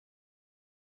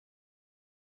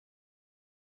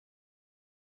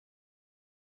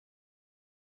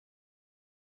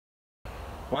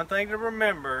One thing to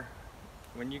remember,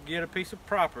 when you get a piece of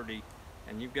property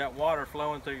and you've got water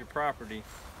flowing through your property,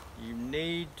 you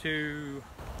need to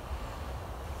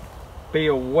be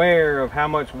aware of how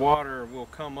much water will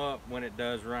come up when it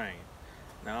does rain.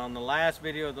 Now on the last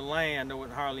video of the land, there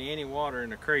wasn't hardly any water in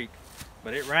the creek,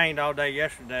 but it rained all day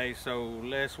yesterday, so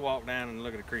let's walk down and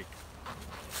look at the creek.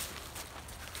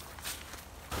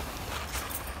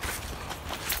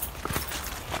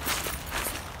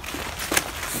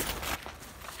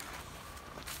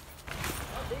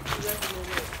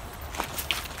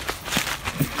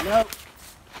 Nope.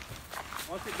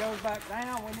 Once it goes back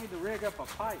down, we need to rig up a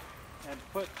pipe and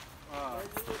put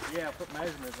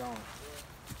measurements on it.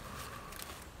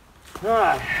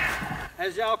 Alright,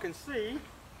 as y'all can see,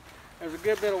 there's a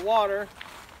good bit of water,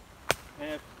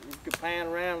 and if you could pan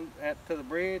around to the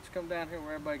bridge, come down here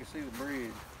where everybody can see the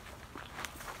bridge.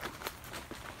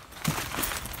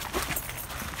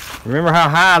 Remember how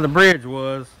high the bridge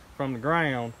was from the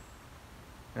ground,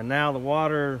 and now the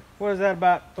water, what is that,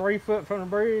 about 3 foot from the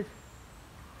bridge?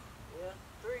 Yeah,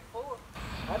 3, 4.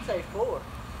 I'd say 4.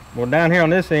 Well, down here on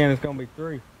this end, it's going to be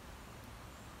 3.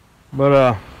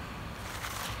 But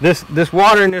this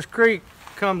water in this creek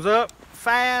comes up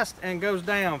fast and goes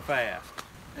down fast.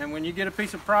 And when you get a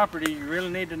piece of property, you really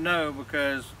need to know,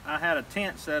 because I had a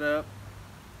tent set up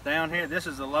down here. This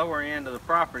is the lower end of the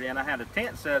property, and I had a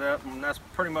tent set up, and that's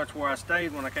pretty much where I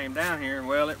stayed when I came down here.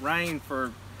 Well, it rained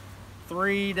for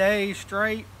 3 days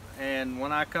straight, and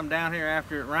when I come down here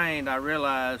after it rained, I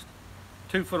realized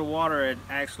 2 foot of water had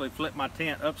actually flipped my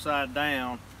tent upside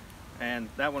down, and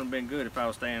that wouldn't have been good if I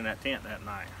was staying in that tent that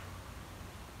night.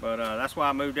 But that's why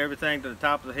I moved everything to the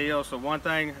top of the hill. So one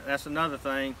thing, that's another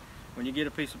thing, when you get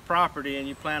a piece of property and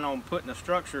you plan on putting a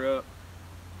structure up,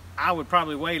 I would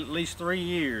probably wait at least 3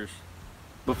 years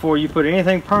before you put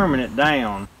anything permanent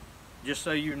down, just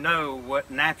so you know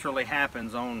what naturally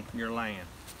happens on your land.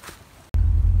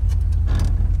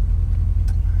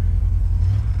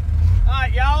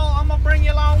 Alright y'all, I'm gonna bring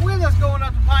you along with us going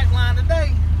up the pipeline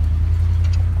today.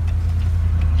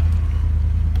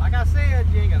 Like I said,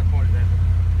 you ain't gotta point it at me.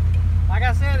 Like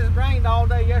I said, it's rained all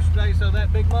day yesterday, so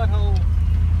that big mud hole is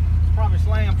probably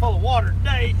slammed full of water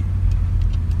today.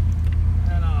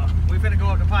 And we finna go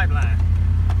up the pipeline.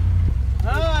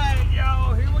 Alright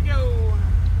y'all, here we go.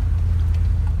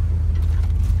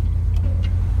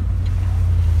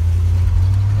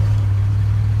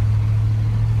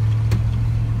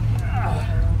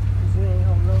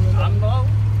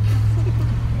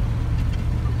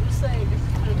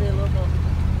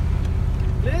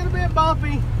 Little bit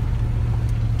bumpy.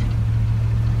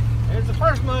 There's the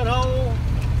first mud hole.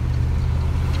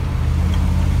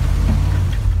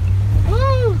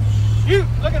 Woo! Shoot!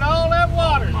 Look at all that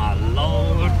water. Oh my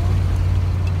Lord.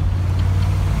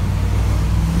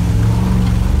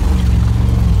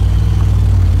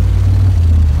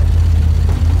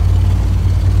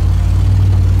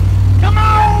 Come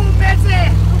on,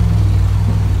 Betsy!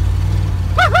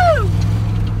 Woohoo!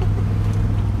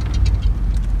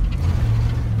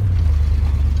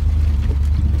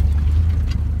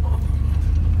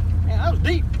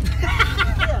 Deep.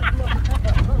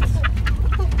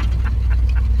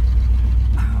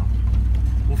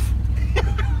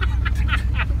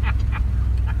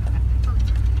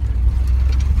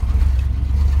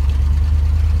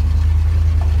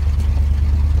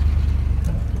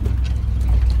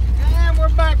 And we're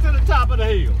back to the top of the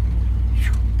hill.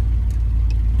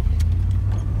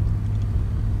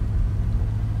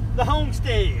 The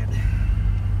homestead.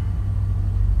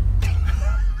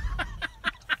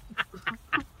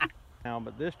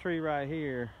 But this tree right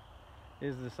here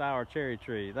is the sour cherry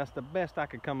tree. That's the best I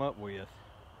could come up with.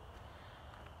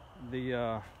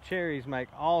 The cherries make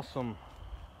awesome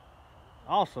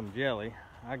jelly.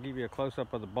 I'll give you a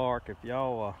close-up of the bark if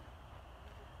y'all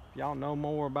know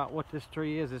more about what this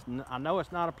tree is. I know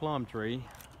it's not a plum tree,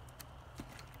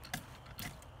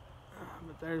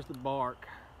 but there's the bark.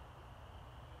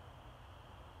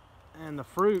 And the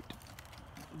fruit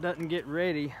doesn't get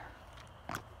ready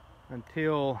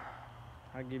until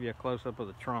I'll give you a close-up of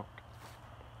the trunk.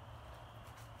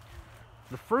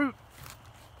 The fruit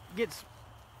gets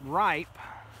ripe.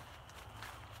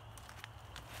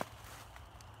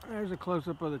 There's a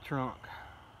close-up of the trunk.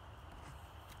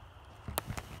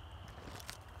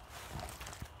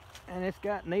 And it's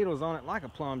got needles on it like a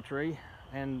plum tree,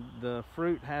 and the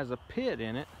fruit has a pit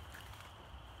in it.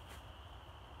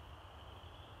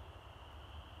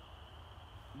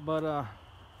 But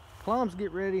plums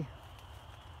get ready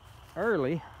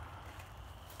early,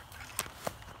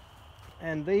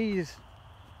 and the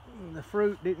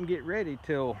fruit didn't get ready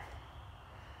till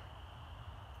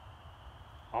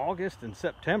August and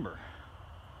September.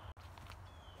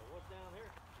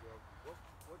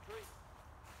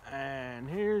 And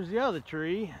here's the other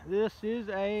tree. This is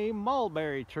a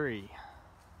mulberry tree.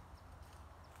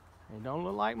 It don't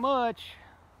look like much,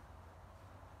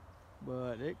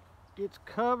 but it gets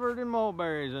covered in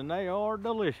mulberries and they are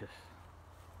delicious.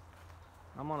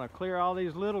 I'm gonna clear all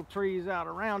these little trees out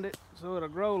around it so it'll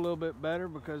grow a little bit better,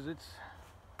 because it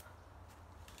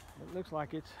looks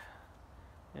like it's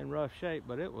in rough shape,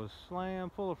 but it was slam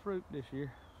full of fruit this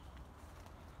year.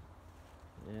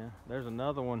 Yeah, there's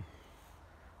another one,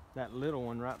 that little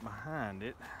one right behind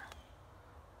it.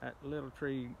 That little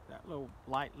tree, that little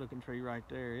light looking tree right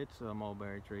there, it's a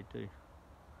mulberry tree too.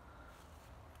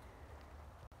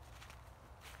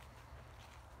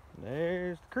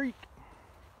 There's the creek.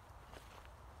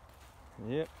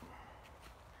 Yep.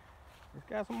 It's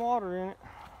got some water in it.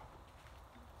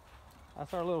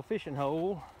 That's our little fishing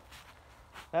hole.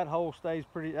 That hole stays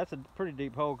that's a pretty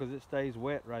deep hole because it stays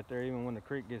wet right there even when the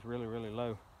creek gets really, really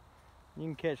low. You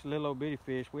can catch little old bitty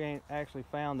fish. We ain't actually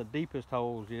found the deepest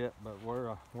holes yet, but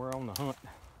we're on the hunt.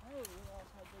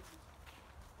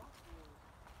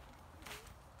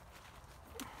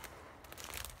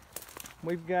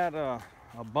 We've got a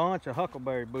bunch of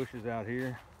huckleberry bushes out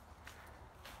here.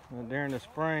 And during the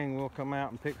spring, we'll come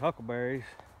out and pick huckleberries,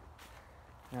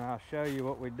 and I'll show you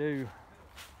what we do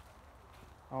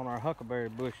on our huckleberry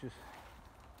bushes.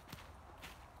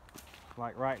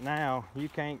 Like right now, you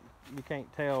can't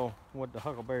tell what the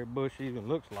huckleberry bush even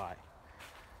looks like.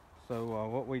 So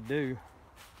what we do,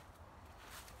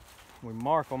 we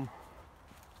mark them.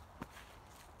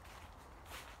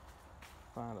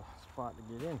 Find a spot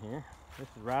to get in here. This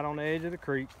is right on the edge of the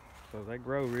creek, so they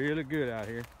grow really good out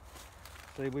here.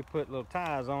 See, we put little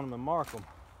ties on them and mark them.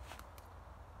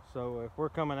 So if we're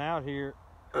coming out here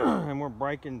and we're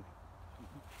breaking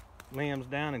limbs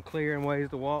down and clearing ways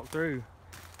to walk through,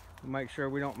 we make sure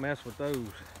we don't mess with those.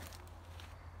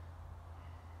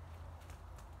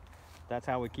 That's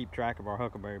how we keep track of our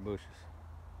huckleberry bushes.